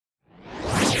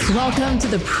Welcome to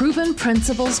the Proven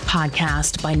Principles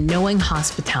podcast by Knowing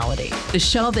Hospitality, the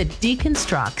show that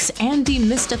deconstructs and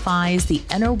demystifies the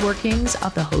inner workings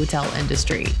of the hotel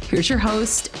industry. Here's your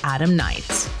host, Adam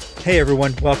Knight. Hey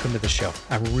everyone, welcome to the show.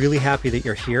 I'm really happy that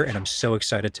you're here and I'm so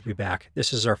excited to be back.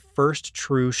 This is our first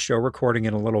true show recording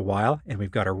in a little while, and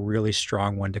we've got a really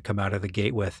strong one to come out of the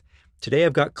gate with. Today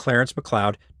I've got Clarence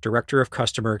McLeod, Director of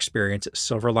Customer Experience at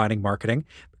Silver Lining Marketing.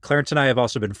 Clarence and I have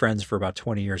also been friends for about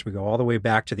 20 years. We go all the way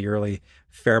back to the early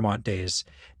Fairmont days.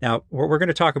 Now, what we're going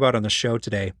to talk about on the show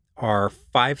today are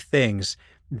 5 things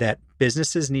that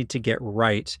businesses need to get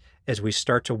right as we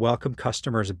start to welcome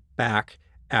customers back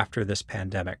after this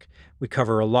pandemic. We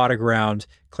cover a lot of ground.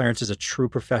 Clarence is a true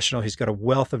professional. He's got a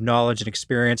wealth of knowledge and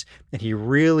experience, and he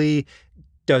really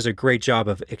does a great job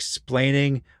of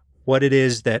explaining what it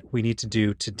is that we need to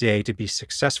do today to be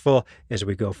successful as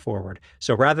we go forward.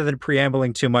 So rather than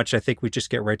preambling too much, I think we just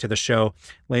get right to the show.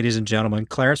 Ladies and gentlemen,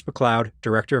 Clarence McLeod,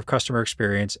 Director of Customer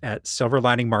Experience at Silver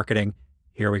Lining Marketing.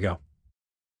 Here we go.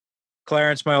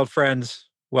 Clarence, my old friend,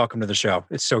 welcome to the show.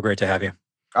 It's so great to have you.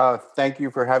 Thank you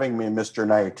for having me, Mr.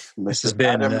 Knight. This has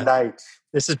been Adam Knight.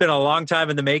 This has been a long time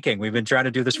in the making. We've been trying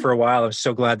to do this for a while. I'm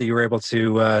so glad that you were able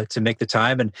to make the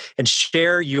time and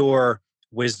share your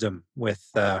wisdom with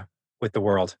the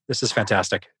world. This is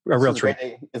fantastic. A real treat.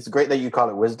 It's great that you call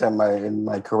it wisdom. In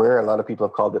my career, a lot of people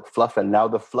have called it fluff, and now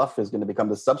the fluff is going to become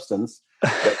the substance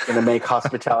that's going to make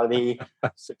hospitality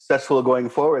successful going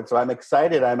forward. So I'm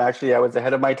excited. I was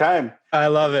ahead of my time. I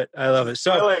love it.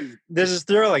 So thrilling. This is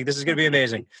thrilling. This is going to be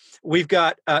amazing. We've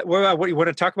got, what you want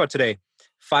to talk about today?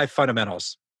 5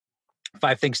 fundamentals,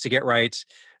 5 things to get right.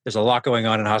 There's a lot going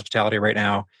on in hospitality right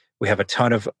now. We have a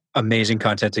ton of amazing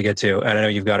content to get to. And I know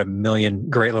you've got a million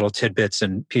great little tidbits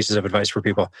and pieces of advice for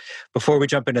people. Before we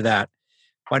jump into that,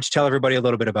 why don't you tell everybody a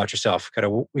little bit about yourself, kind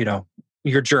of,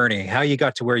 your journey, how you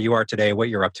got to where you are today, what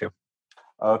you're up to.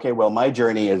 Okay, well, my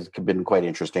journey has been quite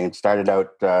interesting. It started out,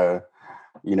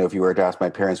 if you were to ask my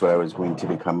parents what I was going to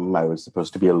become, I was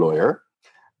supposed to be a lawyer,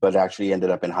 but actually ended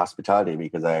up in hospitality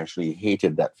because I actually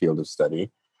hated that field of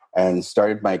study and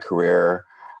started my career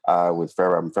with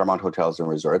Fairmont Hotels and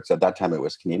Resorts. At that time, it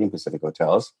was Canadian Pacific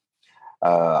Hotels.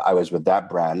 I was with that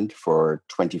brand for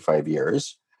 25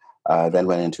 years. Then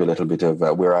went into a little bit of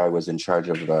where I was in charge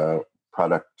of the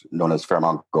product known as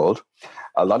Fairmont Gold.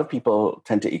 A lot of people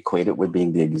tend to equate it with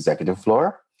being the executive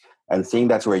floor. And seeing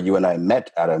that's where you and I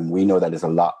met, Adam, we know that it's a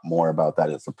lot more about that.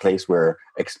 It's a place where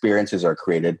experiences are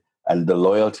created and the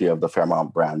loyalty of the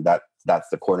Fairmont brand, that's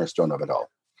the cornerstone of it all.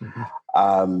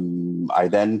 Mm-hmm. I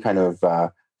then kind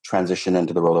of transition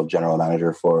into the role of general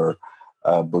manager for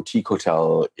a boutique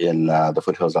hotel in the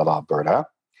foothills of Alberta.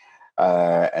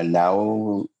 And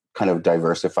now kind of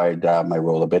diversified my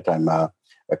role a bit. I'm a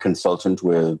consultant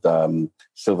with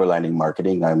Silver Lining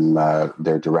Marketing. I'm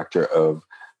their director of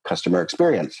customer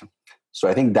experience. So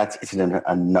I think that's it in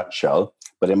a nutshell.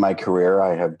 But in my career,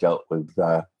 I have dealt with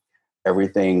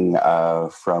everything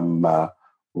from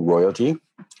royalty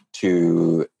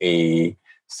to a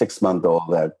 6-month-old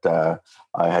that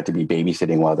I had to be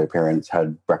babysitting while their parents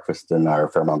had breakfast in our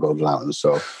Fairmont Gold Lounge.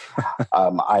 So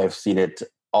I have seen it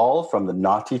all from the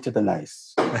naughty to the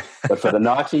nice. But for the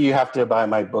naughty, you have to buy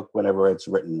my book whenever it's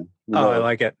written. I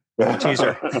like it.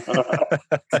 Teaser.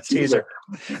 Teaser.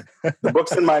 The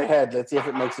book's in my head. Let's see if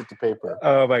it makes it to paper.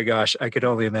 Oh my gosh, I could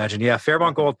only imagine. Yeah,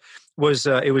 Fairmont Gold was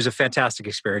it was a fantastic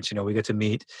experience. We get to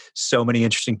meet so many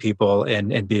interesting people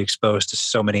and be exposed to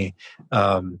so many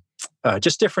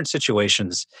just different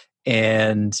situations.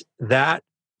 And that,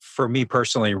 for me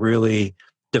personally, really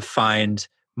defined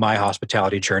my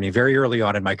hospitality journey very early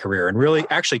on in my career and really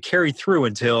actually carried through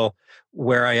until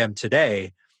where I am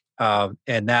today.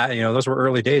 And that, those were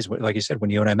early days, like you said,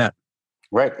 when you and I met.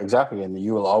 Right, exactly. And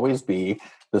you will always be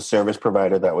the service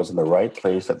provider that was in the right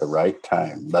place at the right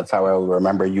time. That's how I will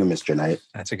remember you, Mr. Knight.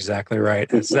 That's exactly right.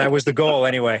 That was the goal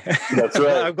anyway. That's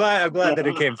right. I'm glad that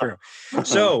it came through.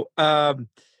 So,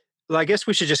 I guess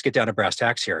we should just get down to brass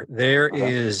tacks here. There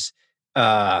is,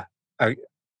 to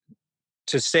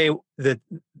say that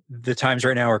the times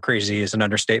right now are crazy is an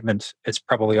understatement. It's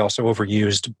probably also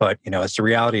overused, but it's the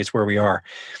reality. It's where we are.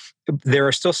 There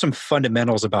are still some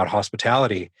fundamentals about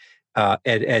hospitality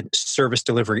and service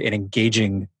delivery and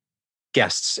engaging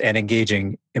guests and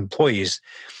engaging employees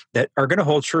that are going to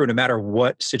hold true no matter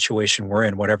what situation we're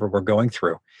in, whatever we're going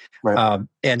through. Right.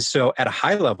 And so at a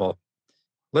high level,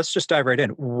 let's just dive right in.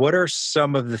 What are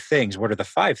some of the things, what are the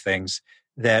 5 things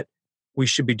that we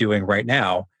should be doing right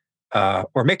now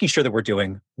or making sure that we're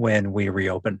doing when we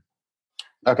reopen?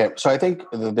 Okay, so I think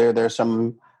there's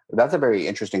some, that's a very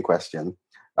interesting question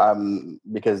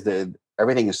because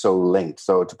everything is so linked.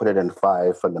 So to put it in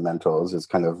 5 fundamentals is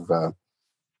kind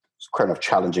of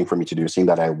challenging for me to do, seeing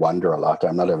that I wonder a lot.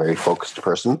 I'm not a very focused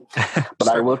person. But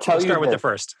I will tell you start with the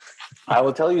first. I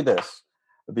will tell you this.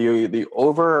 The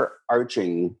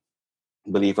overarching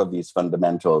belief of these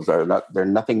fundamentals they're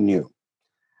nothing new.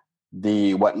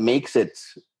 What makes it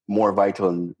more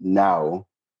vital now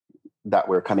that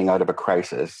we're coming out of a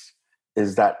crisis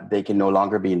is that they can no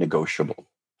longer be negotiable.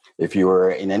 If you are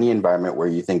in any environment where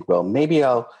you think, well, maybe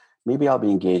I'll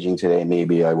be engaging today,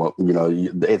 maybe I won't,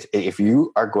 if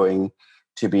you are going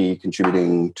to be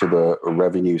contributing to the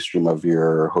revenue stream of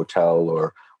your hotel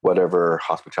or whatever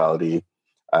hospitality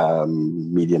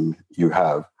medium you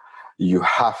have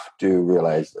to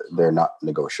realize they're not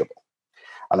negotiable.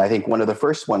 And I think one of the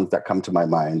first ones that come to my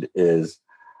mind is,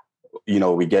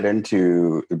 we get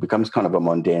into, it becomes kind of a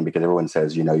mundane because everyone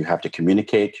says, you have to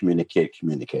communicate.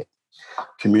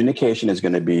 Communication is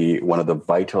going to be one of the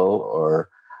vital or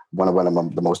one of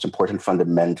the most important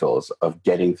fundamentals of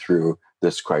getting through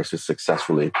this crisis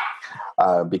successfully.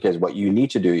 Because what you need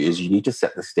to do is you need to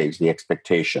set the stage, the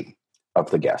expectation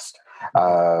of the guest.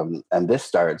 And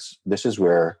this is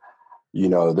where you're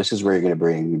going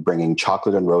to bringing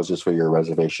chocolate and roses for your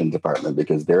reservation department,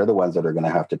 because they're the ones that are going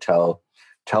to have to tell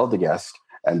the guest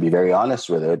and be very honest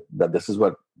with it that this is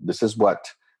what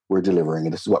we're delivering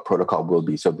and this is what protocol will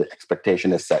be. So the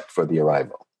expectation is set for the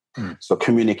arrival. So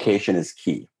communication is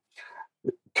key.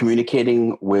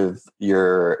 Communicating with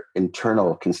your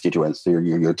internal constituents,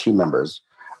 your team members,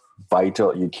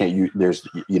 vital.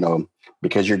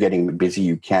 Because you're getting busy,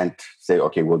 you can't say,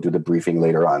 okay, we'll do the briefing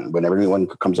later on. When everyone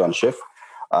comes on shift,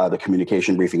 the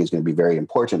communication briefing is going to be very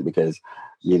important because,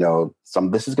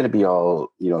 this is going to be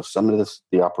all, some of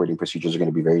the operating procedures are going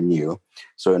to be very new.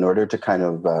 So in order to kind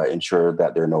of ensure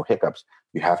that there are no hiccups,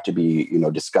 you have to be,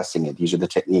 discussing it. These are the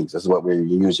techniques. This is what we're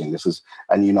using.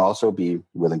 And also be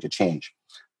willing to change.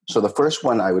 So the first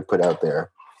one I would put out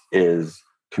there is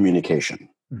communication.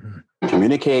 Mm-hmm.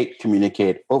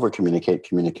 Communicate, over-communicate,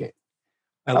 communicate.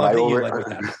 I love that you led with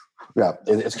that. Yeah,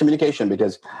 it's communication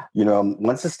because,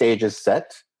 once the stage is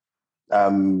set,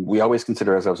 we always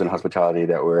consider ourselves in hospitality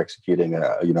that we're executing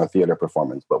a theater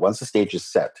performance. But once the stage is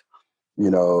set,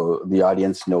 the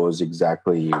audience knows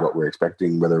exactly what we're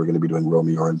expecting, whether we're going to be doing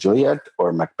Romeo and Juliet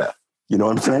or Macbeth. You know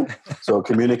what I'm saying? So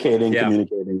communicating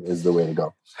is the way to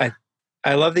go.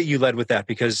 I love that you led with that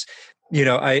because,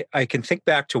 I can think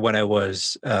back to when I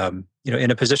was,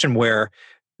 in a position where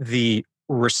the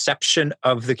reception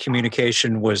of the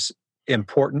communication was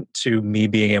important to me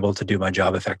being able to do my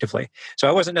job effectively. So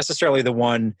I wasn't necessarily the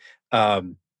one, I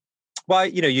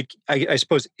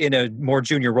suppose in a more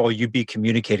junior role, you'd be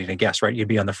communicating to guests, right? You'd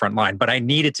be on the front line, but I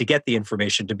needed to get the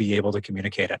information to be able to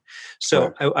communicate it.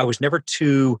 So sure. I was never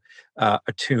too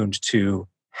attuned to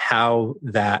how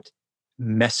that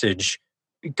message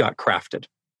got crafted.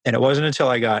 And it wasn't until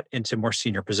I got into more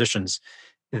senior positions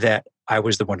that I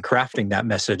was the one crafting that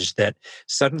message that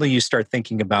suddenly you start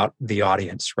thinking about the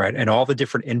audience, right? And all the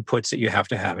different inputs that you have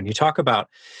to have. And you talk about,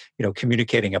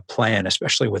 communicating a plan,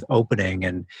 especially with opening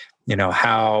and,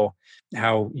 how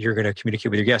you're going to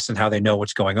communicate with your guests and how they know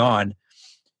what's going on.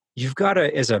 You've got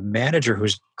to, as a manager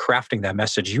who's crafting that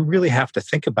message, you really have to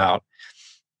think about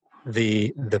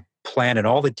the plan and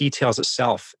all the details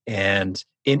itself and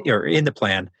in the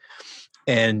plan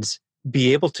and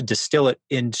be able to distill it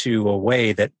into a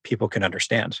way that people can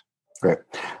understand. Great.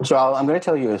 So I'm going to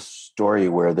tell you a story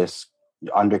where this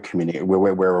under-communicate,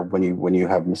 where when you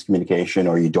have miscommunication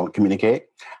or you don't communicate,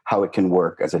 how it can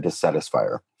work as a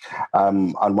dissatisfier.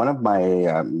 On one of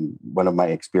my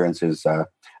experiences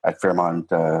at Fairmont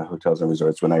Hotels and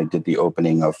Resorts, when I did the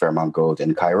opening of Fairmont Gold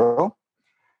in Cairo,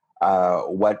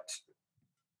 what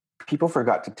people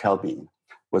forgot to tell me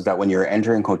was that when you're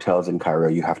entering hotels in Cairo,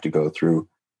 you have to go through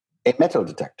a metal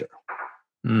detector.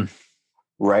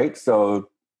 Right? So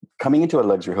coming into a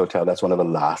luxury hotel, that's one of the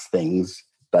last things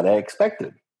that I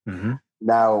expected. Mm-hmm.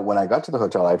 Now, when I got to the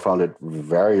hotel, I found it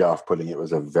very off-putting. It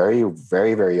was a very,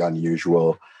 very, very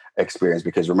unusual experience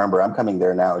because remember, I'm coming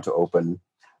there now to open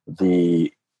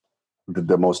the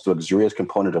most luxurious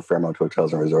component of Fairmont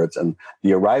Hotels and Resorts. And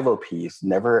the arrival piece,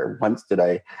 never once did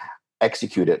I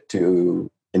execute it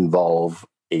to involve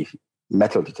a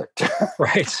metal detector.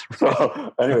 Right.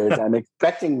 So anyways, I'm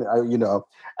expecting,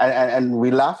 and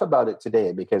we laugh about it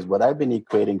today because what I've been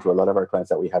equating to a lot of our clients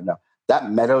that we have now, that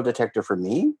metal detector for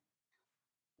me,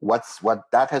 what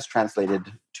that has translated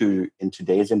to in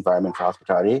today's environment for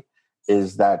hospitality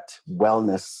is that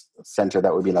wellness center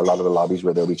that would be in a lot of the lobbies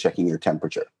where they'll be checking your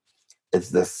temperature. It's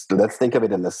this, let's think of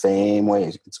it in the same way.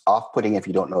 It's off-putting if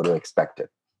you don't know to expect it.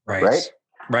 Right?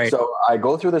 Right. So I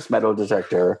go through this metal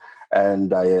detector,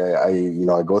 and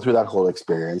I go through that whole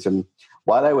experience. And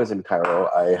while I was in Cairo,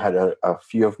 I had a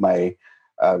few of my,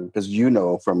 because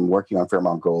from working on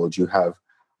Fairmont Gold, you have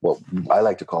what I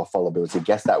like to call followability,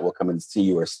 guests that will come and see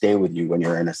you or stay with you when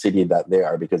you're in a city that they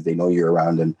are, because they know you're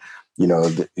around, and they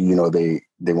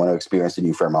want to experience the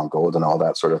new Fairmont Gold and all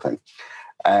that sort of thing.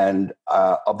 And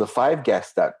of the 5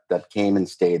 guests that came and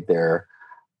stayed there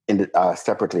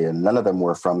separately, and none of them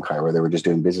were from Cairo, they were just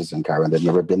doing business in Cairo and they'd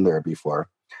never been there before.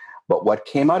 But what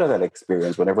came out of that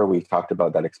experience, whenever we talked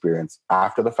about that experience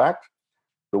after the fact,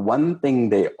 the one thing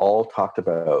they all talked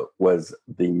about was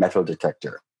the metal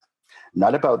detector.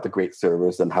 Not about the great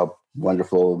service and how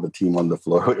wonderful the team on the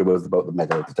floor. It was about the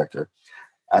metal detector.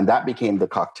 And that became the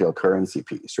cocktail currency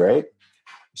piece, right?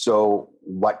 So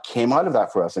what came out of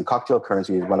that for us, and cocktail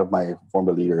currency, is one of my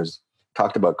former leaders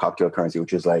talked about cocktail currency,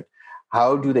 which is like,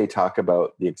 how do they talk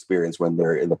about the experience when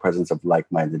they're in the presence of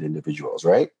like-minded individuals,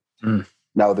 right? Mm.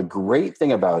 Now, the great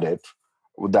thing about it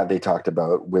that they talked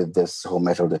about with this whole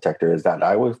metal detector is that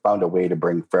I found a way to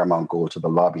bring Fairmont Gold to the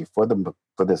lobby for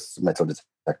this metal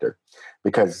detector,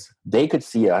 because they could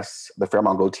see us, the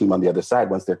Fairmont Gold team, on the other side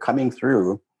once they're coming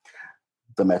through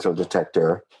the metal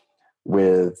detector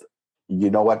with, you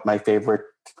know what my favorite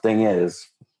thing is?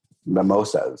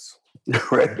 Mimosas,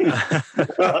 right?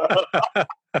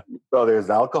 So there's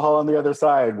alcohol on the other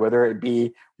side, whether it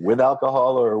be with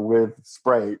alcohol or with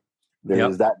Sprite.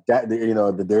 There's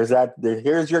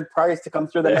here's your price to come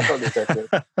through the metal detector.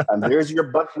 And there's your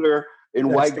butler in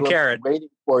white gloves waiting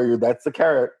for you. That's the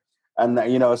carrot. And,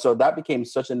 so that became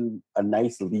such a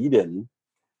nice lead-in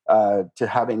to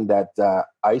having that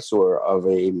eyesore of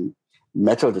a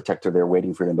metal detector there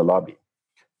waiting for you in the lobby.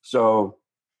 So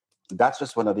that's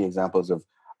just one of the examples of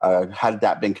had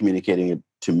that been communicating it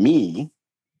to me,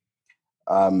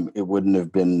 it wouldn't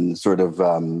have been sort of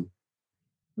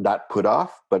that put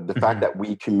off. But the fact that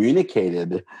we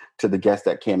communicated to the guests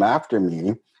that came after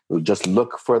me, just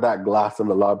look for that glass in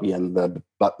the lobby and the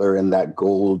butler in that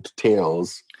gold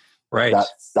tails. Right.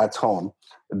 That's home.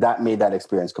 That made that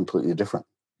experience completely different.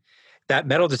 That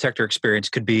metal detector experience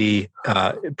could be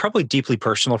probably deeply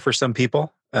personal for some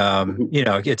people.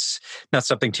 It's not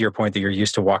something, to your point, that you're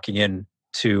used to walking in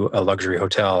to a luxury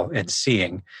hotel and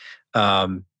seeing.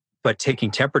 But taking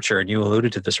temperature, and you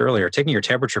alluded to this earlier, taking your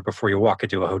temperature before you walk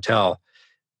into a hotel,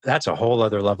 that's a whole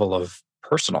other level of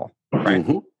personal, right?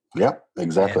 Mm-hmm. Yeah,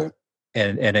 exactly.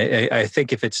 And I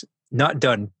think if it's not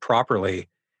done properly,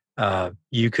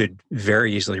 you could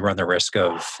very easily run the risk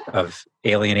of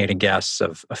alienating guests,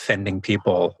 of offending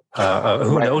people.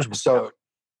 Who knows? So,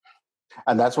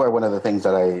 and that's why one of the things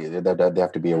that they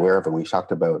have to be aware of, and we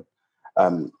talked about,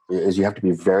 is you have to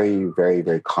be very, very,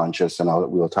 very conscious, and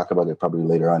we'll talk about it probably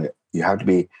later on. You have to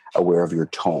be aware of your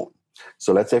tone.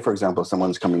 So let's say, for example,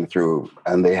 someone's coming through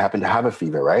and they happen to have a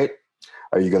fever, right?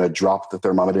 Are you going to drop the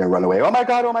thermometer and run away? Oh my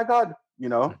God!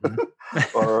 Mm-hmm.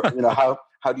 Or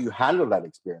how do you handle that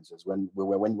experiences when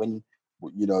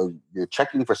you're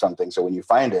checking for something? So when you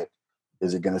find it,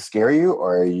 is it going to scare you,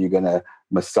 or are you going to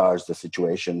massage the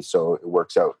situation so it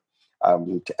works out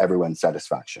to everyone's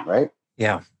satisfaction, right?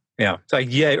 Yeah. Yeah. So,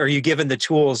 are you given the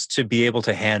tools to be able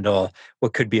to handle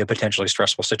what could be a potentially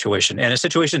stressful situation, and a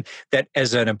situation that,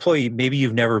 as an employee, maybe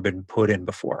you've never been put in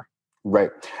before?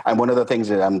 Right. And one of the things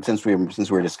that since we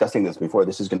were discussing this before,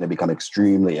 this is going to become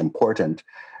extremely important,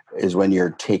 is when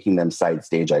you're taking them side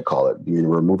stage, I call it. You're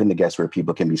removing the guests where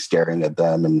people can be staring at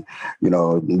them and,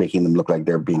 making them look like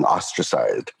they're being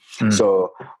ostracized. Mm.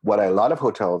 So what a lot of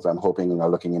hotels, I'm hoping, are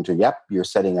looking into, you're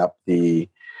setting up the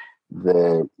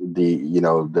wellness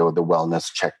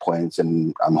checkpoints,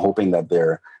 and I'm hoping that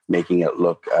they're making it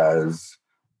look as,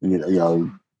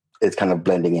 it's kind of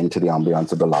blending into the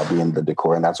ambiance of the lobby and the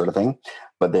decor and that sort of thing.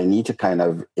 But they need to kind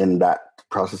of, in that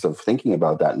process of thinking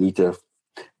about that, need to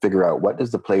figure out, what does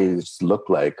the place look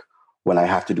like when I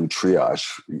have to do triage?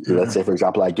 Mm-hmm. Let's say, for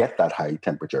example, I get that high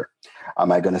temperature.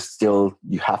 Am I going to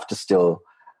you have to still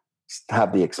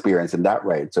have the experience in that,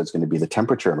 right? So it's going to be the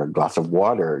temperature and a glass of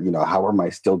water. How am I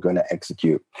still going to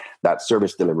execute that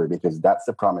service delivery? Because that's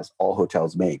the promise all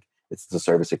hotels make. It's the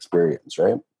service experience,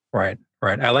 right? Right.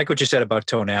 I like what you said about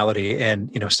tonality, and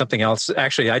something else.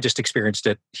 Actually, I just experienced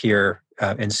it here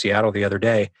in Seattle the other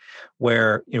day,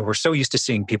 where we're so used to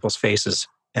seeing people's faces,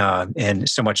 and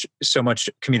so much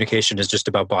communication is just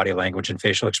about body language and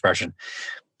facial expression.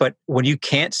 But when you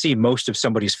can't see most of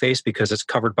somebody's face because it's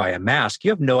covered by a mask, you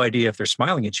have no idea if they're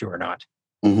smiling at you or not.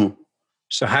 Mm-hmm.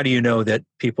 So how do you know that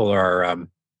people are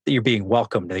that you're being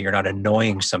welcomed, that you're not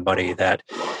annoying somebody, that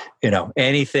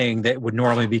anything that would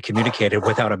normally be communicated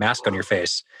without a mask on your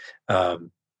face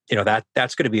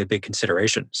that's going to be a big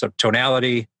consideration. So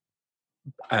tonality,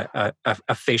 a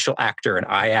facial actor, an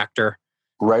eye actor.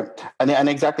 Right. And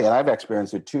exactly. And I've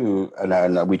experienced it too.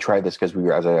 And we tried this because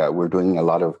we're doing a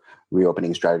lot of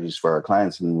reopening strategies for our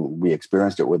clients. And we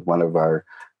experienced it with one of our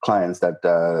clients that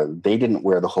they didn't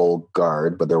wear the whole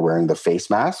guard, but they're wearing the face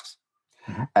masks.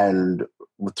 Mm-hmm. And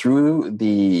through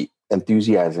the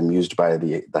enthusiasm used by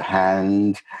the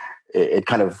hand, it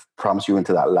kind of prompts you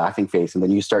into that laughing face. And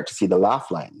then you start to see the laugh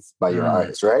lines by your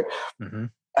eyes, right? Mm-hmm.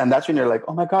 And that's when you're like,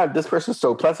 oh my God, this person's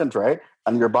so pleasant, right?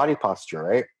 And your body posture,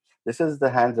 right? This is the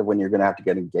hands of when you're going to have to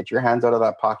get your hands out of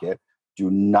that pocket. Do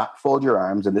not fold your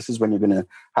arms. And this is when you're going to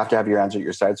have your hands at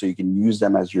your side so you can use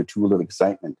them as your tool of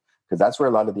excitement, because that's where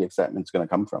a lot of the excitement is going to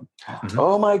come from. Mm-hmm.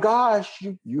 Oh my gosh,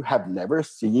 you have never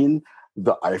seen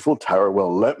the Eiffel Tower.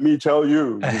 Well, let me tell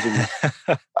you.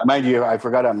 Mind you, I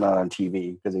forgot I'm not on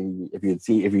TV, because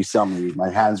if you saw me, my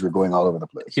hands were going all over the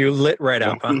place. You lit right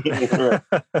up, huh?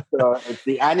 So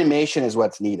the animation is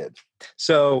what's needed.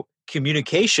 So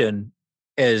communication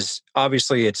is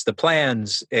obviously it's the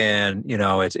plans and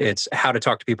it's how to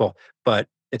talk to people, but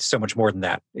it's so much more than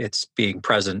that. It's being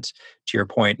present. To your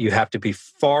point, you have to be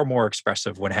far more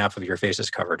expressive when half of your face is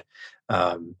covered.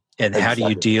 And exactly. How do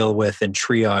you deal with and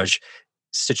triage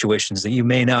situations that you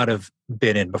may not have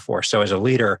been in before? So as a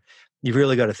leader, you've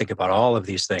really got to think about all of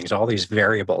these things, all these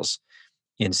variables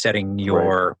in setting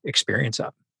your experience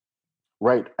up.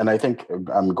 Right. And I think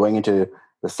I'm going into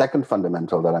the second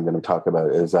fundamental that I'm going to talk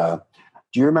about is,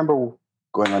 do you remember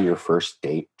going on your first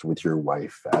date with your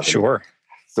wife, Adam? Sure.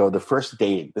 So the first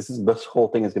date, this whole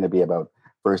thing is going to be about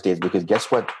first dates, because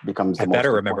guess what becomes the most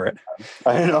better remember it.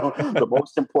 I know the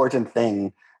most important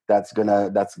thing that's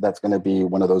gonna be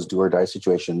one of those do or die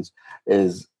situations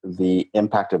is the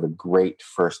impact of a great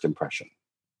first impression.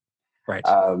 Right.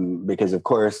 Because of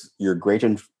course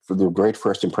for the great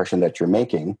first impression that you're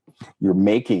making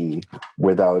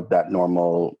without that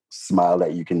normal smile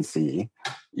that you can see.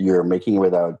 You're making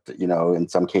without, in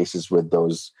some cases with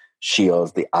those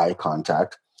shields, the eye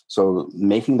contact. So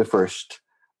making the first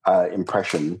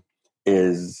impression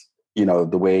is,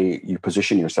 the way you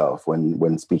position yourself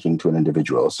when speaking to an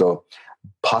individual. So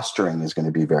posturing is going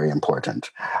to be very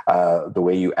important. The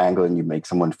way you angle and you make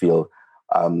someone feel.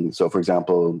 So for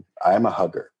example, I'm a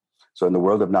hugger. So in the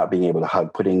world of not being able to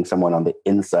hug, putting someone on the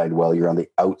inside while you're on the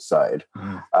outside,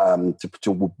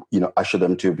 to usher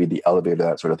them to be the elevator,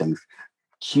 that sort of thing.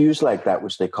 Cues like that,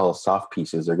 which they call soft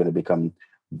pieces, are going to become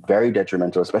very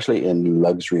detrimental, especially in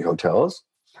luxury hotels,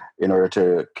 in order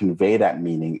to convey that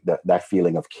meaning, that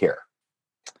feeling of care.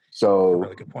 So, that's a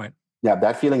really good point. Yeah,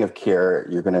 that feeling of care,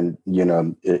 you're going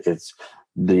to, it's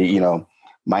the,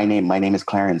 my name is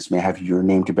Clarence. May I have your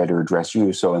name to better address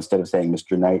you? So instead of saying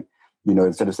Mr. Knight,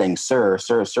 instead of saying sir,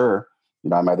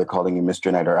 I'm either calling you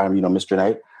Mr. Knight or I'm, Mr.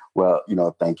 Knight. Well,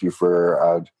 thank you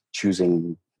for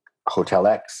choosing Hotel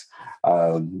X.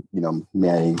 May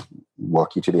I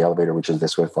walk you to the elevator, which is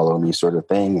this way, follow me, sort of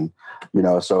thing.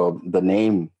 And, so the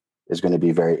name is going to be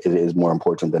it is more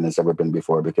important than it's ever been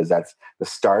before, because that's the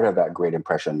start of that great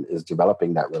impression, is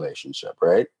developing that relationship.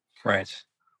 Right. Right.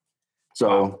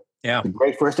 So the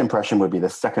great first impression would be the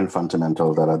second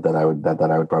fundamental that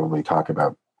I would probably talk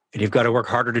about. And you've got to work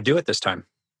harder to do it this time.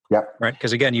 Yeah. Right.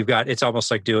 Because again, it's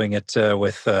almost like doing it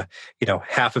with,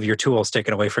 half of your tools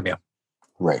taken away from you.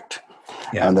 Right.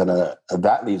 Yeah. And then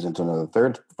that leads into another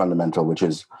third fundamental, which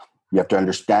is you have to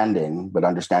understanding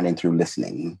through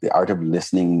listening. The art of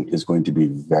listening is going to be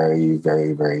very,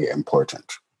 very, very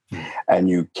important. And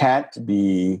you can't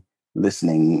be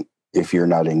listening if you're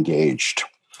not engaged,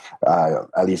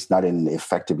 at least not in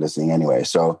effective listening anyway.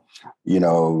 So,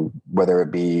 whether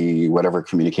it be whatever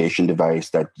communication device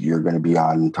that you're going to be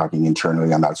on, talking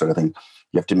internally on that sort of thing,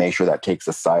 you have to make sure that takes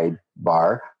a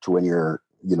sidebar to when you're,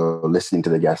 listening to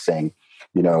the guest saying,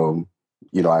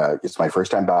 it's my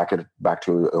first time back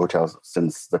to a hotel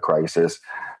since the crisis.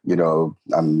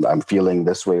 I'm feeling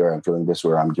this way, or I'm feeling this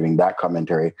way, or I'm giving that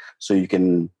commentary, so you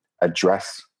can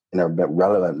address in a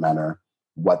relevant manner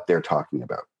what they're talking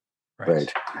about.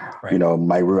 Right.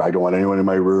 My room. I don't want anyone in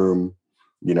my room.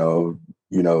 Well,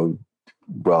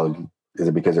 is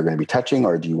it because they're going to be touching,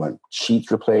 or do you want sheets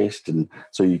replaced? And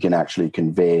so you can actually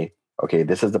convey, okay,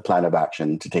 this is the plan of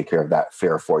action to take care of that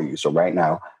fear for you. So right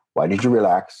now, why did you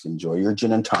relax? Enjoy your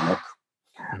gin and tonic.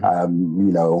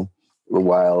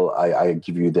 While I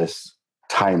give you this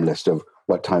time list of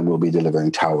what time we'll be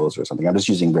delivering towels or something. I'm just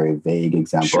using very vague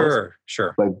examples.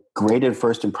 Sure. But graded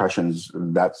first impressions,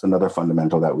 that's another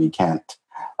fundamental that we can't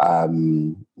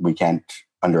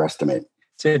underestimate.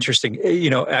 It's interesting.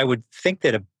 I would think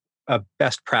that a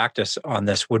best practice on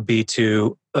this would be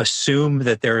to assume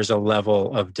that there is a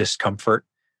level of discomfort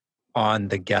on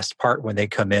the guest part when they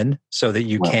come in, so that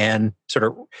you Well, can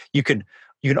you can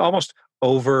almost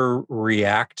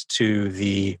overreact to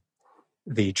the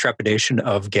trepidation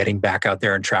of getting back out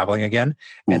there and traveling again,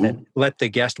 and then let the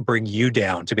guest bring you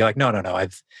down to be like, no,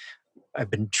 I've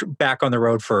been back on the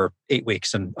road for 8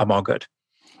 weeks and I'm all good.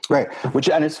 right.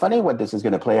 And it's funny what this is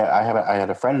going to play. I had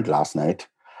a friend last night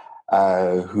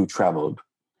who traveled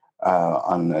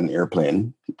on an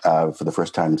airplane for the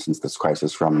first time since this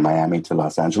crisis from Miami to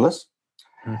Los Angeles.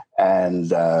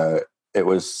 And it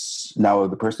was, now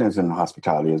the person who's in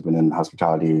hospitality, has been in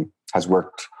hospitality, has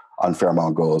worked on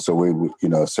Fairmont Gold. So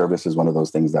service is one of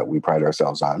those things that we pride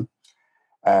ourselves on.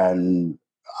 And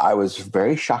I was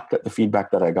very shocked at the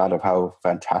feedback that I got of how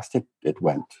fantastic it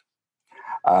went.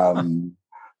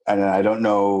 And I don't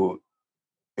know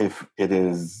if it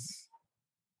is,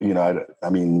 I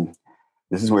mean,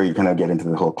 this is where you kind of get into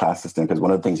the whole class system, because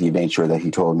one of the things he made sure that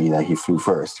he told me that he flew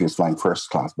first. He was flying first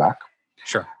class back.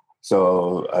 Sure.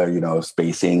 So,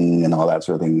 spacing and all that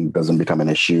sort of thing doesn't become an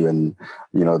issue. And,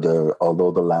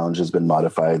 although the lounge has been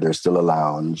modified, there's still a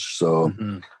lounge. So,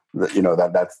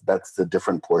 that's the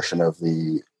different portion of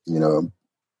the,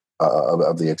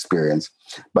 of the experience.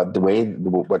 But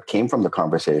what came from the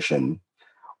conversation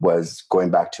was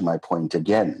going back to my point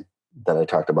again, that I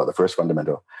talked about, the first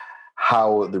fundamental,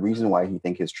 how the reason why he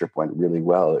thinks his trip went really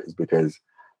well is because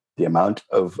the amount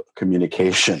of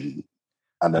communication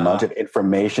and the amount of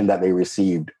information that they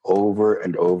received over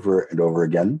and over and over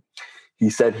again. He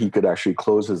said he could actually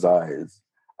close his eyes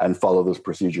and follow those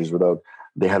procedures without,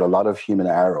 they had a lot of human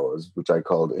arrows, which I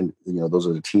called, those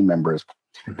are the team members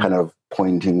kind of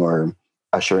pointing or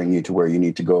ushering you to where you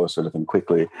need to go sort of thing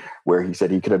quickly, where he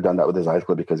said he could have done that with his eyes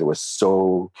closed because it was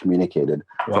so communicated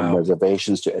from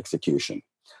reservations to execution.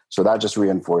 So that just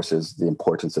reinforces the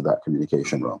importance of that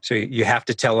communication role. So you have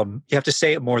to tell them, you have to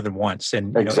say it more than once.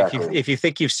 And exactly. If you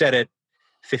think you've said it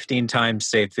 15 times,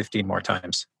 say it 15 more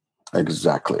times.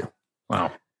 Exactly.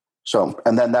 Wow. So,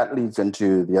 and then that leads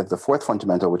into the fourth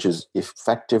fundamental, which is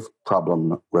effective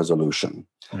problem resolution.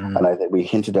 And I think we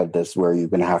hinted at this, where you're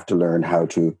going to have to learn how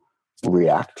to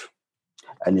react.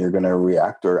 And you're going to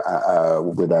react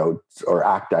without, or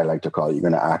act, I like to call it. You're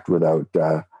going to act without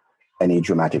any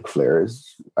dramatic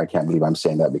flares. I can't believe I'm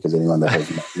saying that, because anyone that has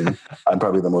met me, I'm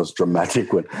probably the most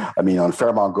dramatic one. I mean, on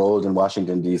Fairmont Gold in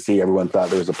Washington, D.C., everyone thought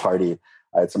there was a party.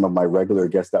 I had some of my regular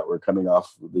guests that were coming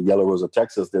off the Yellow Rose of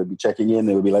Texas. They would be checking in.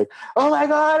 They would be like, "Oh my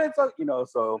God!" It's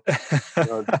so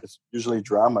it's usually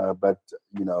drama. But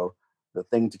the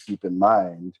thing to keep in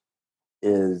mind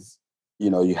is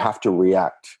you have to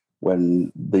react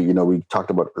when we talked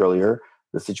about earlier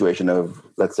the situation of,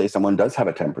 let's say someone does have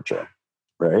a temperature,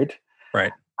 right?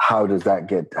 Right. How does that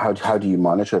get? How do you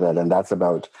monitor that? And that's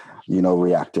about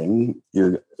reacting.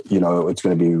 It's going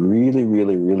to be really,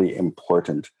 really, really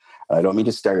important. I don't mean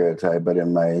to stereotype, but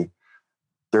in my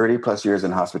 30 plus years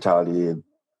in hospitality,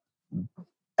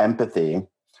 empathy,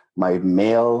 my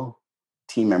male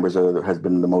team members has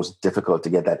been the most difficult to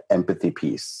get that empathy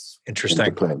piece.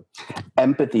 Interesting.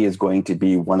 Empathy is going to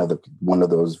be one of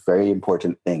those very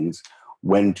important things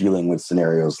when dealing with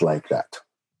scenarios like that.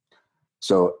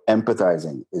 So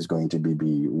empathizing is going to be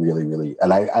really, really,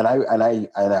 and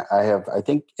I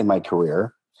think in my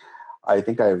career,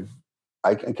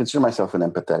 I consider myself an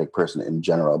empathetic person in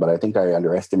general, but I think I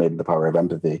underestimated the power of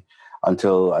empathy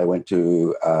until I went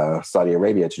to Saudi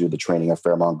Arabia to do the training of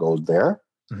Fairmont Gold there.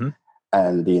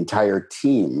 And the entire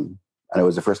team, and it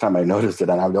was the first time I noticed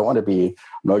it, and I'm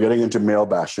not getting into male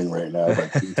bashing right now,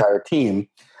 but the entire team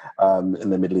in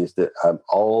the Middle East,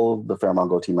 all the Fairmont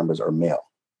Gold team members are male.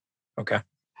 Okay.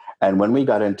 And when we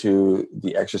got into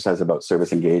the exercise about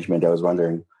service engagement, I was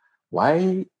wondering,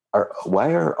 why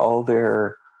are all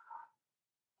their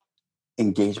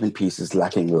engagement pieces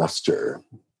lacking luster?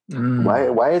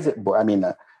 Why is it? I mean,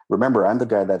 remember, I'm the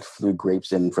guy that flew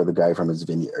grapes in for the guy from his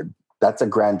vineyard. That's a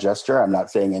grand gesture. I'm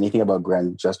not saying anything about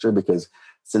grand gesture, because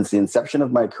since the inception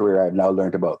of my career, I've now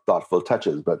learned about thoughtful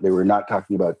touches, but they were not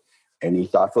talking about any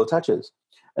thoughtful touches.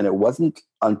 And it wasn't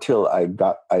until I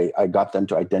got them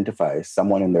to identify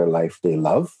someone in their life they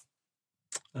love,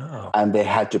 and they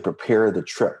had to prepare the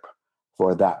trip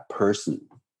for that person,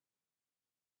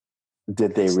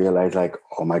 did they realize, like,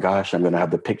 oh my gosh, I'm going to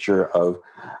have the picture of,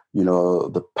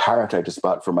 the parrot I just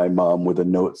bought for my mom with a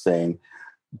note saying,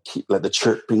 let the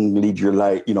chirping lead your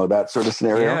light, that sort of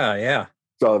scenario. Yeah.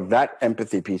 So that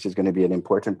empathy piece is going to be an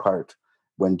important part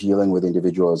when dealing with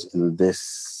individuals in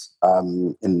this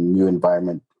in new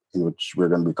environment, in which we're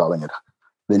going to be calling it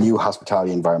the new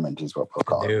hospitality environment, is what we'll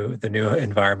call it. The new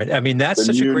environment. I mean, that's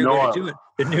such a great way to do it.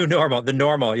 The new normal, the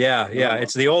normal. Yeah.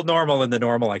 It's the old normal and the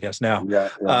normal, I guess, now. Yeah.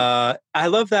 I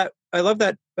love that I love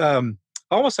that.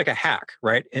 Almost like a hack,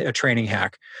 right? A training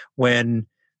hack when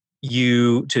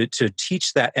you to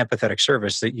teach that empathetic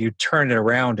service, that you turn it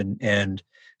around and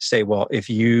say, well, if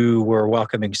you were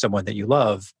welcoming someone that you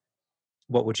love,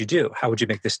 what would you do? How would you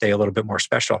make this day a little bit more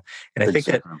special? And I think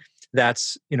Exactly.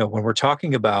 that's, when we're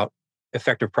talking about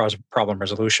effective problem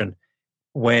resolution,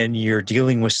 when you're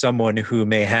dealing with someone who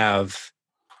may have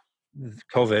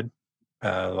COVID,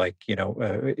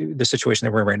 the situation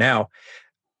that we're in right now,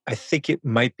 I think it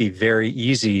might be very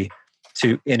easy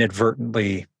to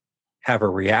inadvertently have a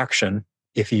reaction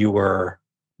if you were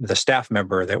the staff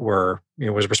member that was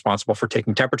responsible for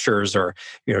taking temperatures or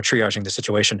triaging the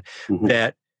situation, Mhm.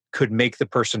 that could make the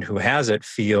person who has it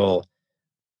feel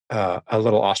a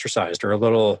little ostracized or a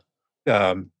little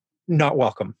not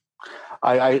welcome.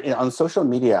 On social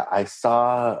media, I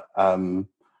saw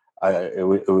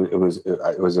it was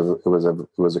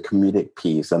a comedic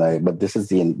piece, but this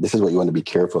is what you want to be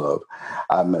careful of.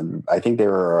 And I think they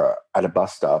were at a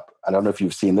bus stop. I don't know if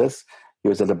you've seen this. He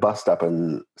was at a bus stop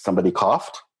and somebody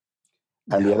coughed,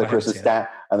 and No, I haven't seen it.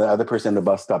 and the other person in the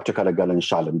bus stop took out a gun and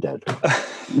shot him dead.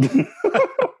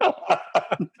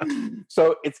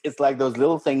 So it's like those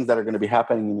little things that are going to be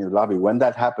happening in your lobby. When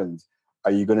that happens,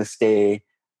 are you going to stay,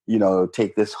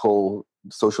 take this whole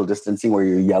social distancing where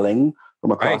you're yelling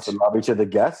from across the Right. lobby to the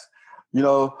guests?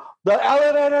 The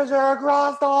elevators are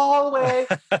across the hallway.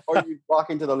 Or you walk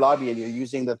into the lobby and you're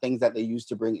using the things that they use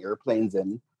to bring airplanes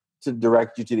in to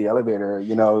direct you to the elevator.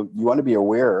 You want to be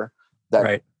aware that,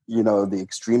 Right. The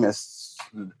extremists,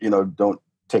 don't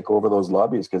take over those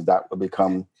lobbies, because that will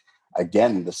become,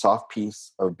 again, the soft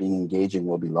piece of being engaging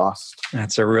will be lost.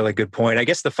 That's a really good point. I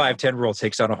guess the 5-10 rule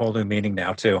takes on a whole new meaning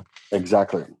now too.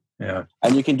 Exactly. Yeah.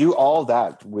 And you can do all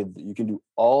that with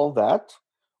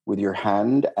your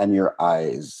hand and your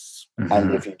eyes. Mm-hmm.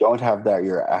 And if you don't have that,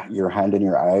 your hand and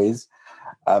your eyes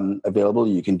available,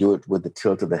 you can do it with the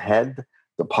tilt of the head,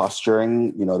 the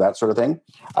posturing, that sort of thing.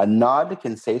 A nod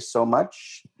can say so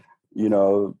much.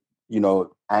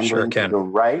 Angling to the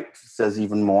right says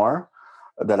even more,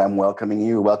 that I'm welcoming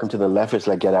you. Welcome to the left. It's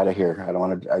like, get out of here. I don't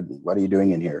want to. What are you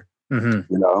doing in here?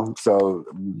 Mm-hmm. So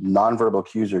nonverbal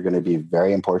cues are going to be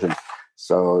very important.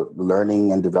 So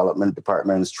learning and development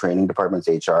departments, training departments,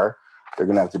 HR, they're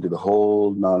going to have to do the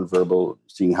whole nonverbal,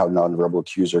 seeing how nonverbal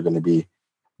cues are going to be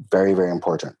very, very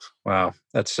important. Wow.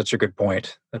 That's such a good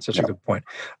point. A good point.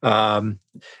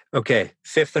 Okay.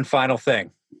 Fifth and final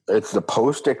thing. It's the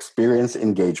post-experience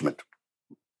engagement.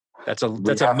 That's a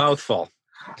mouthful.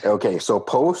 Okay. So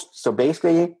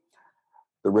basically,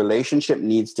 the relationship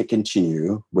needs to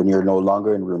continue when you're no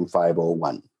longer in room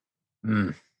 501.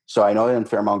 Mm. So I know in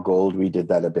Fairmont Gold, we did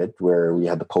that a bit, where we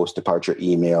had the post-departure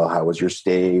email. How was your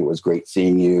stay? It was great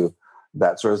seeing you.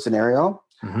 That sort of scenario.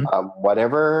 Mm-hmm.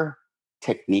 Whatever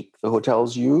technique the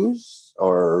hotels use,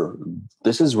 or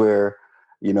this is where,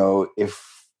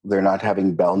 if they're not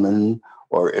having bellmen,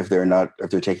 or if they're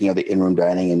taking out the in-room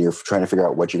dining and you're trying to figure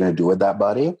out what you're going to do with that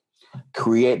body,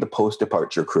 create the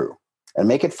post-departure crew and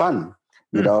make it fun.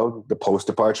 The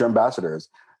post-departure ambassadors,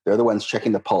 they're the ones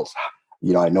checking the pulse.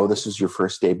 I know this is your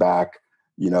first day back.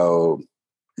 How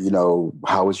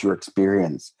was your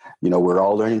experience? We're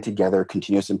all learning together,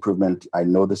 continuous improvement. I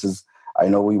know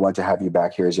we want to have you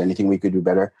back here. Is there anything we could do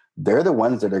better? They're the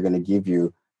ones that are going to give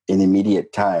you in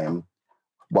immediate time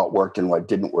what worked and what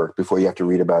didn't work before you have to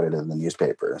read about it in the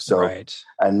newspaper. So, right.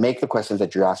 And make the questions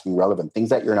that you're asking relevant, things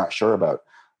that you're not sure about.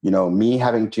 Me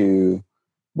having to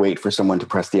wait for someone to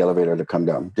press the elevator to come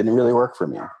down didn't really work for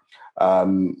me.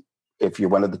 If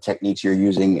one of the techniques you're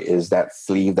using is that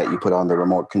sleeve that you put on the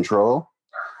remote control,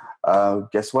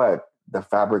 guess what? The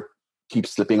fabric keeps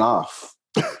slipping off.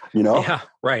 Yeah,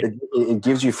 right. It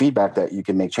gives you feedback that you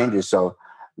can make changes. So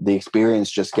the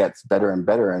experience just gets better and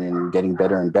better, and in getting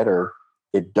better and better,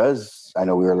 it does. I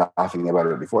know we were laughing about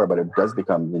it before, but it does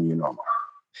become the new normal.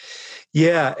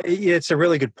 Yeah, it's a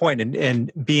really good point.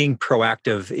 And being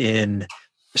proactive in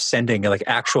sending like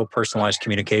actual personalized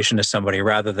communication to somebody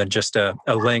rather than just a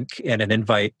link and an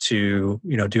invite to,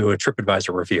 do a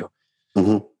TripAdvisor review.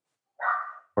 Mm-hmm.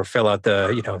 Or fill out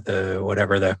the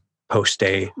whatever the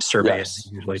post-stay survey is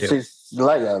usually do.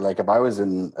 Like if I was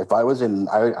in,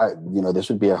 this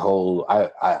would be a whole,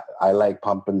 I like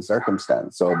pomp and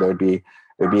circumstance. So there'd be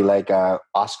like a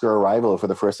Oscar arrival for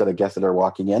the first set of guests that are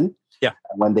walking in. Yeah.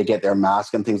 And when they get their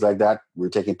mask and things like that, we're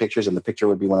taking pictures, and the picture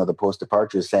would be one of the post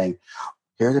departures saying,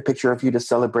 here's a picture of you to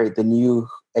celebrate the new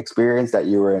experience that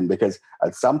you were in. Because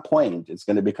at some point it's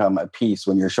going to become a piece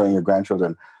when you're showing your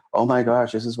grandchildren, oh my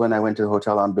gosh, this is when I went to the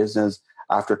hotel on business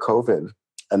after COVID.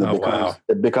 And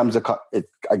it becomes it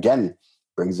again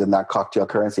brings in that cocktail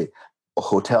currency.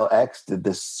 Hotel X did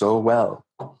this so well.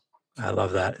 I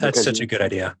love that. That's Because such a good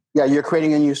idea. yeah, you're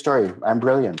creating a new story. I'm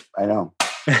brilliant. I know.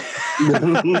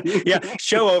 Yeah,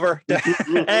 show over.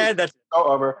 And that's Go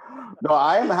over. No,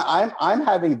 I'm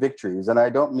having victories, and I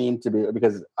don't mean to be,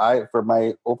 because for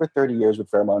my over 30 years with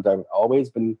Fairmont, I've always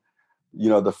been,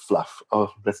 the fluff.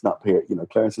 Oh, let's not pay it.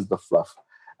 Clarence is the fluff,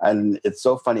 and it's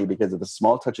so funny because of the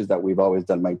small touches that we've always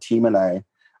done. My team and I,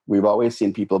 we've always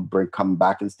seen people come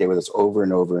back and stay with us over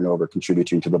and over and over,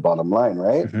 contributing to the bottom line.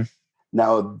 Right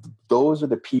now, those are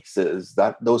the pieces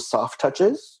those soft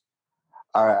touches.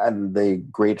 And the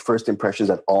great first impressions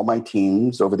that all my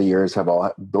teams over the years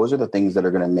those are the things that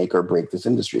are going to make or break this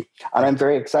industry. And I'm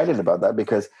very excited about that,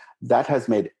 because that has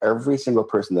made every single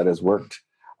person that has worked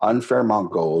on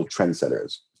Fairmont Gold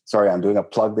trendsetters. Sorry, I'm doing a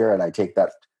plug there, and I take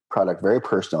that product very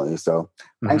personally. So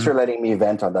thanks for letting me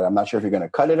vent on that. I'm not sure if you're going to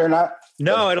cut it or not.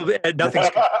 No, it'll be nothing.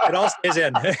 It all stays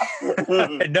in.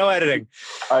 No editing.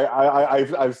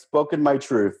 I've spoken my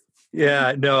truth.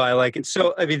 Yeah, no, I like it.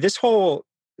 So, I mean, this whole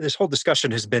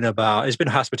discussion has been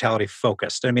hospitality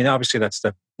focused. I mean, obviously that's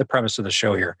the premise of the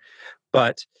show here,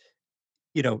 but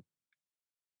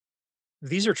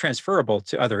these are transferable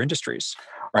to other industries.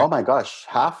 Right? Oh my gosh,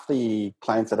 half the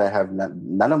clients that I have,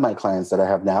 none of my clients that I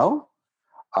have now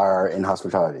are in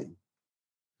hospitality.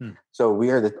 So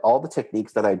we are all the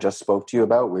techniques that I just spoke to you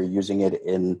about. We're using it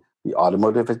in the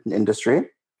automotive industry,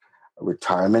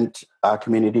 retirement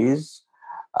communities,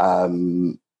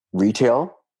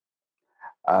 retail,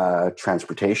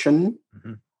 transportation,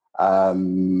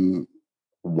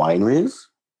 wineries.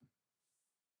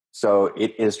 So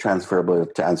it is transferable,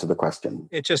 to answer the question.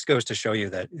 It just goes to show you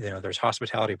that there's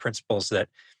hospitality principles that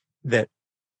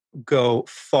go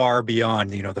far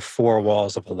beyond the four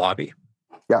walls of a lobby.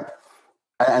 Yeah,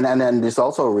 and then this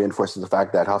also reinforces the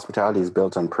fact that hospitality is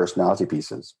built on personality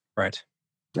pieces. Right.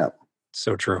 Yeah.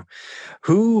 So true.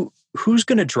 Who's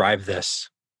going to drive this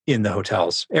in the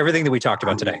hotels? Everything that we talked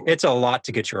about today. It's a lot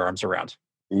to get your arms around.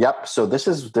 Yep. So this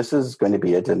is going to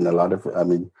be it. And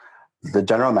the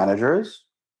general managers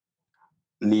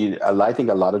I think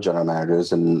a lot of general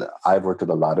managers, and I've worked with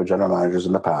a lot of general managers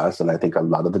in the past, and I think a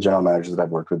lot of the general managers that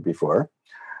I've worked with before,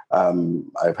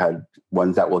 I've had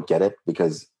ones that will get it,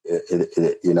 because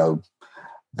the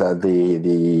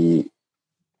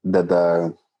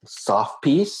soft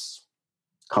piece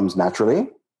comes naturally.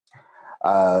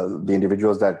 The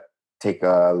individuals that take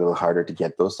a little harder to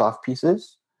get those soft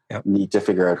pieces need to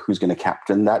figure out who's going to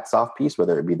captain that soft piece,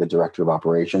 whether it be the director of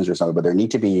operations or something. But there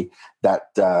need to be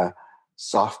that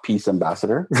soft piece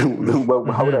ambassador.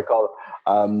 How would I call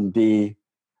it? The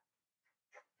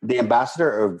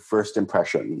ambassador of first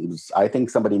impressions. I think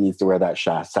somebody needs to wear that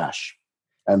sash,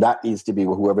 and that needs to be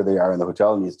whoever they are in the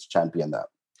hotel needs to champion that.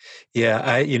 Yeah,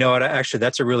 actually,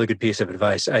 that's a really good piece of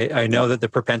advice. I know that the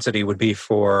propensity would be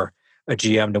for a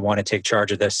GM to want to take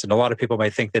charge of this, and a lot of people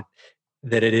might think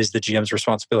that it is the GM's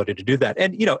responsibility to do that,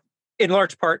 and in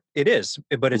large part it is,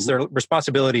 but it's their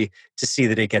responsibility to see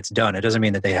that it gets done. It doesn't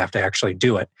mean that they have to actually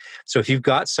do it. So if you've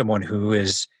got someone who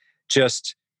is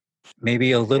just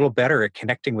maybe a little better at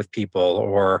connecting with people,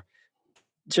 or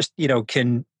just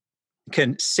can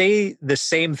say the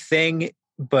same thing,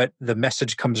 but the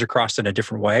message comes across in a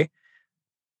different way,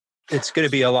 it's going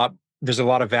to be there's a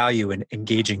lot of value in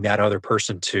engaging that other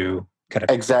person to kind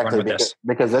of exactly run with this.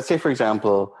 Because let's say, for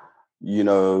example,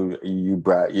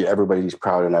 everybody's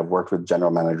proud, and I've worked with general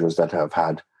managers that have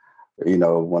had,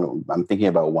 I'm thinking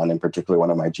about one in particular, one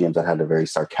of my GMs that had a very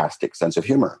sarcastic sense of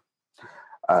humor.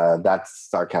 That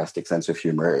sarcastic sense of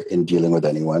humor in dealing with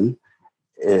anyone,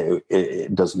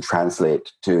 it doesn't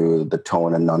translate to the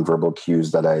tone and nonverbal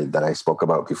cues that I spoke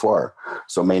about before.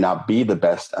 So may not be the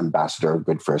best ambassador of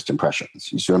good first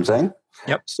impressions. You see what I'm saying?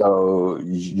 Yep. So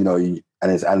this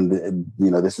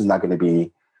is not going to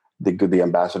be the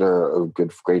ambassador of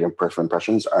great first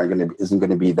impressions. Isn't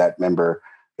going to be that member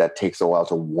that takes a while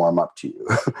to warm up to you.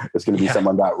 It's going to be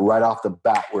someone that right off the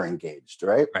bat we're engaged,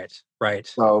 right? Right.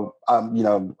 So,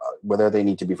 whether they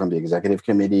need to be from the executive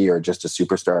committee or just a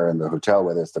superstar in the hotel,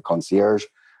 whether it's the concierge,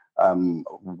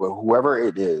 whoever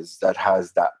it is that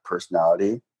has that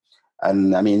personality.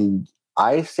 And I mean,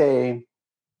 I say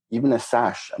even a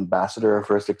sash, ambassador of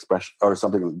first expression or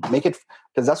something, make it,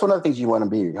 because that's one of the things you want to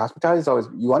be. Hospitality is always,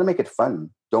 you want to make it fun.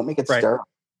 Don't make it sterile.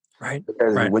 Right.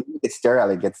 Because when you get sterile,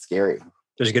 it gets scary.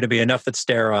 There's going to be enough that's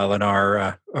sterile in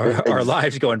our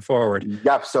lives going forward.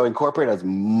 Yep. So incorporate as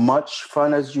much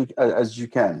fun as you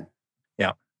can.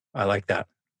 Yeah, I like that.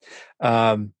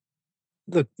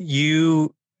 Look,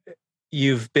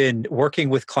 you've been working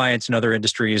with clients in other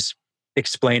industries,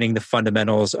 explaining the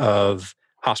fundamentals of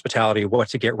hospitality, what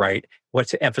to get right, what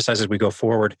to emphasize as we go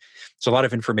forward. It's a lot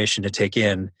of information to take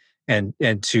in.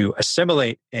 and to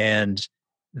assimilate and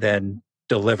then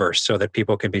deliver so that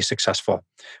people can be successful.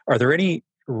 Are there any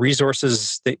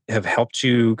resources that have helped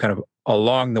you kind of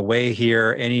along the way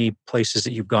here? Any places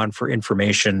that you've gone for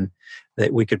information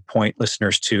that we could point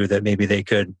listeners to that maybe they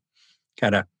could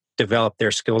kind of develop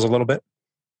their skills a little bit?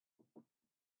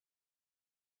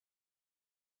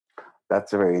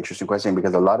 That's a very interesting question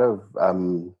because a lot of,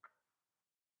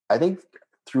 I think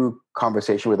through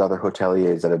conversation with other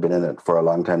hoteliers that have been in it for a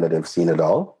long time that have seen it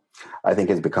all, I think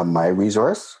has become my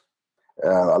resource.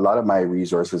 A lot of my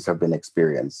resources have been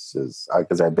experiences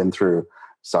because I've been through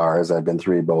SARS, I've been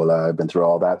through Ebola, I've been through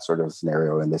all that sort of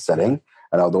scenario in this setting.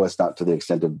 And although it's not to the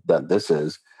extent of that this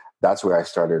is, that's where I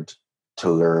started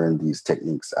to learn these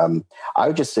techniques. I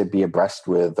would just say be abreast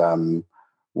with,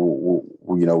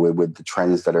 with the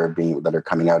trends that are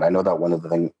coming out. I know that one of the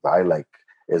things I like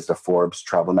is the Forbes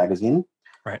travel magazine.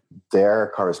 Right.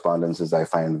 Their correspondences I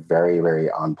find very, very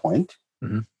on point.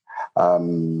 Mm-hmm.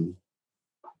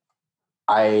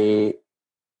 I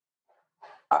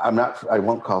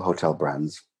won't call hotel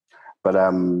brands, but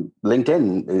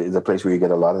LinkedIn is a place where you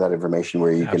get a lot of that information,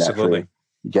 where you can actually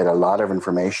get a lot of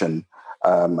information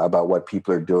about what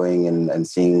people are doing and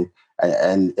seeing.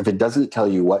 And if it doesn't tell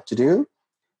you what to do,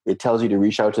 it tells you to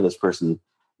reach out to this person.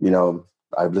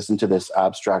 I've listened to this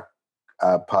abstract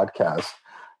podcast.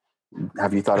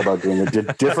 Have you thought about doing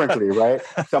it differently? Right?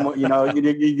 Someone, you know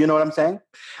what I'm saying?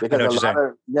 Because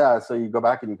so you go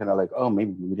back and you kind of like, oh,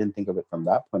 maybe we didn't think of it from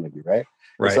that point of view, right?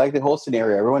 It's like the whole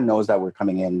scenario. Everyone knows that we're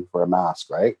coming in for a mask,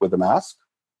 right? With a mask,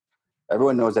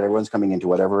 everyone knows that everyone's coming into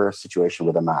whatever situation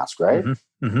with a mask, right?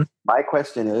 Mm-hmm. Mm-hmm. My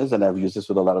question is, and I've used this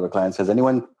with a lot of the clients, has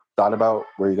anyone thought about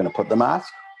where you're going to put the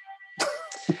mask?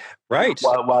 Right.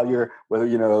 While you're, do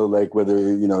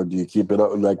you keep it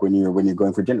up, like when you're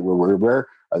going for dinner? Where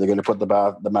are they going to put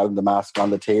the mask on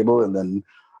the table and then,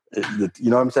 you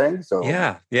know what I'm saying? So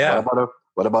yeah.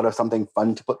 What about if something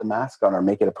fun to put the mask on, or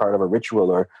make it a part of a ritual,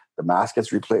 or the mask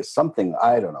gets replaced? Something,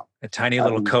 I don't know. A tiny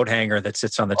little coat hanger that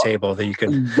sits on the table that you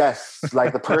can. Yes,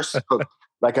 like the purse hook.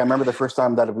 Like I remember the first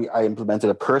time that I implemented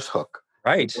a purse hook.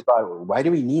 Right. Thought, why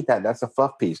do we need that? That's a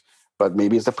fluff piece. But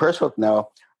maybe it's a purse hook now.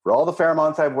 For all the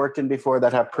Fairmonts I've worked in before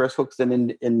that have purse hooks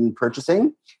in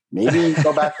purchasing, maybe you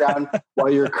go back down while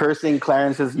you're cursing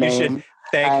Clarence's name. You should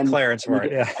thank Clarence for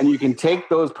it. Yeah. And you can take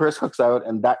those purse hooks out,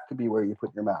 and that could be where you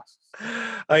put your masks.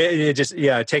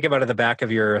 Take them out of the back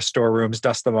of your storerooms,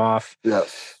 dust them off.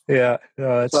 Yes. Yeah.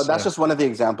 So that's just one of the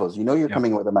examples. You're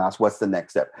coming with a mask. What's the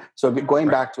next step? So going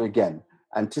back to, again,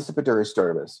 anticipatory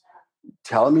service.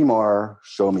 Tell me more,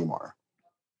 show me more.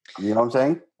 You know what I'm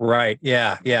saying? Right.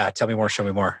 Yeah. Tell me more, show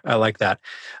me more. I like that.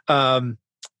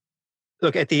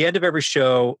 Look, at the end of every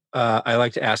show, I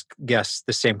like to ask guests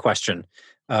the same question.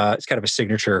 It's kind of a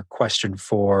signature question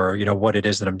for, what it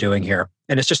is that I'm doing here.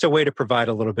 And it's just a way to provide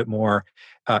a little bit more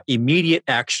immediate,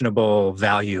 actionable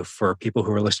value for people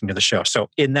who are listening to the show. So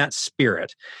in that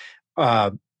spirit,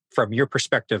 from your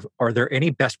perspective, are there any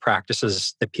best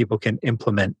practices that people can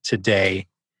implement today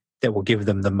that will give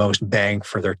them the most bang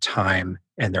for their time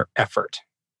and their effort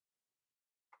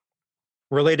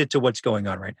related to what's going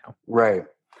on right now? Right.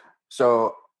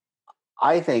 So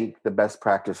I think the best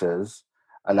practices,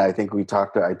 and I think I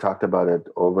talked about it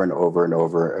over and over and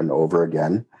over and over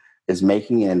again, is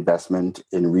making an investment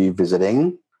in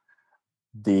revisiting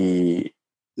the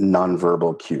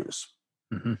nonverbal cues,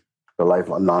 the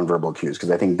lifelong nonverbal cues, because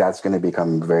I think that's going to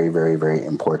become very, very, very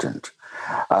important.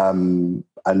 They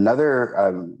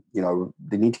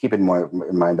need to keep in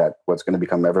mind that what's going to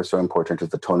become ever so important is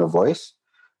the tone of voice,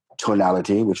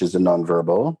 tonality, which is the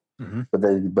nonverbal,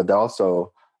 but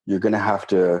also you're going to have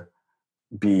to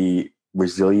be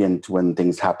resilient when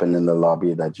things happen in the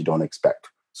lobby that you don't expect.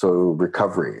 So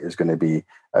recovery is going to be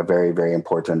a very, very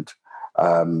important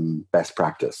best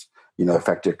practice,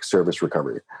 effective service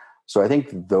recovery. So I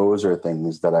think those are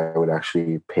things that I would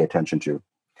actually pay attention to.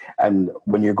 And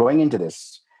when you're going into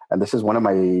this, and this is one of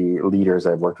my leaders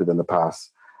I've worked with in the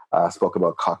past, spoke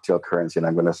about cocktail currency, and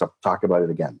I'm going to talk about it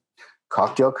again.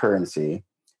 Cocktail currency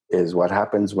is what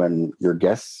happens when your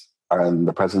guests are in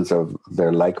the presence of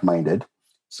their like-minded.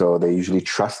 So they usually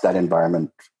trust that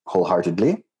environment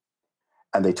wholeheartedly,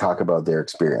 and they talk about their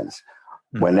experience.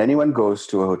 When anyone goes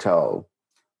to a hotel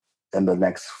in the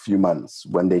next few months,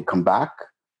 when they come back,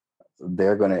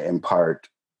 they're going to impart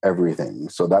everything.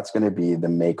 So that's going to be the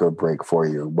make or break for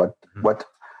you. What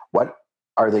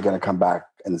are they going to come back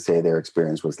and say their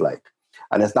experience was like?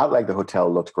 And it's not like the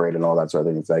hotel looked great and all that sort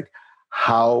of thing. It's like,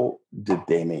 how did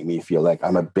they make me feel? Like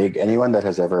anyone that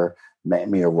has ever met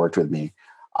me or worked with me,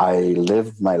 I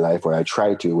live my life, or I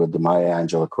try to, with the Maya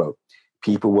Angelou quote,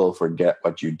 people will forget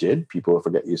what you did. People will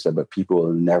forget you said, but people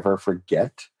will never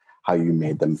forget how you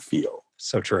made them feel.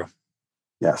 So true.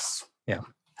 Yes. Yeah.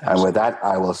 Absolutely. And with that,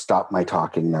 I will stop my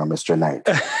talking now, Mr. Knight.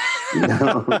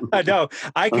 I know.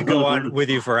 I could go on with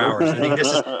you for hours. I think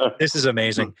this is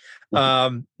amazing.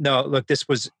 No, look, this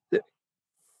was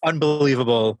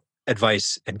unbelievable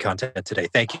advice and content today.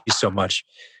 Thank you so much,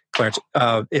 Clarence.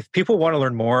 If people want to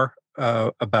learn more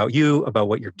about you, about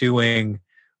what you're doing,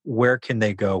 where can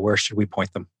they go? Where should we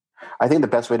point them? I think the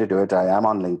best way to do it, I am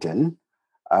on LinkedIn,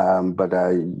 but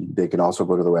they can also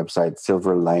go to the website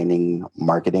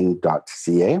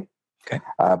silverliningmarketing.ca. Okay.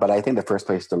 But I think the first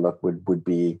place to look would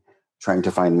be trying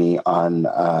to find me on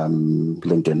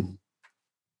LinkedIn.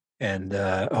 And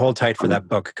hold tight for that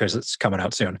book because it's coming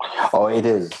out soon. Oh, it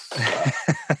is.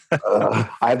 I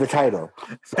have the title.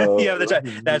 So. You have the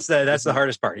title. That's the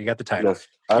hardest part. You got the title. Yes,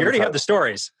 you already have the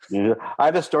stories. Yeah, I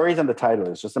have the stories and the title.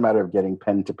 It's just a matter of getting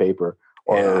pen to paper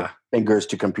or fingers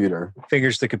to computer.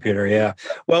 Fingers to computer. Yeah.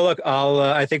 Well, look,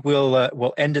 I think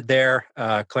we'll end it there.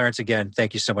 Clarence, again,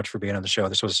 thank you so much for being on the show.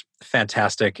 This was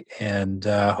fantastic, and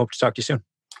hope to talk to you soon.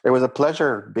 It was a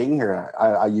pleasure being here.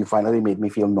 You finally made me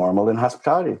feel normal in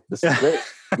hospitality. This is great.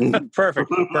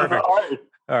 Perfect.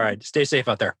 All right. Stay safe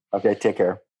out there. Okay. Take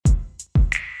care.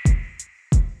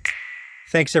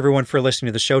 Thanks, everyone, for listening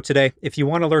to the show today. If you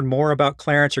want to learn more about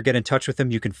Clarence or get in touch with him,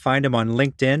 you can find him on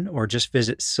LinkedIn or just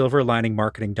visit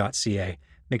silverliningmarketing.ca.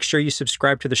 Make sure you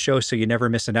subscribe to the show so you never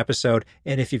miss an episode.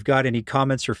 And if you've got any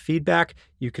comments or feedback,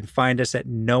 you can find us at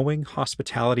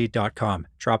knowinghospitality.com.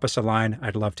 Drop us a line.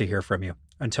 I'd love to hear from you.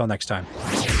 Until next time.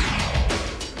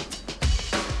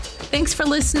 Thanks for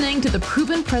listening to the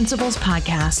Proven Principles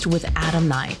Podcast with Adam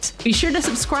Knight. Be sure to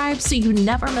subscribe so you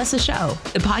never miss a show.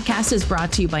 The podcast is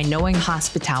brought to you by Knowing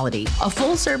Hospitality, a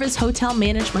full-service hotel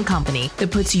management company that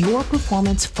puts your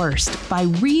performance first by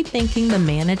rethinking the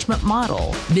management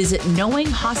model. Visit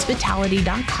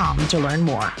knowinghospitality.com to learn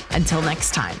more. Until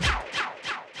next time.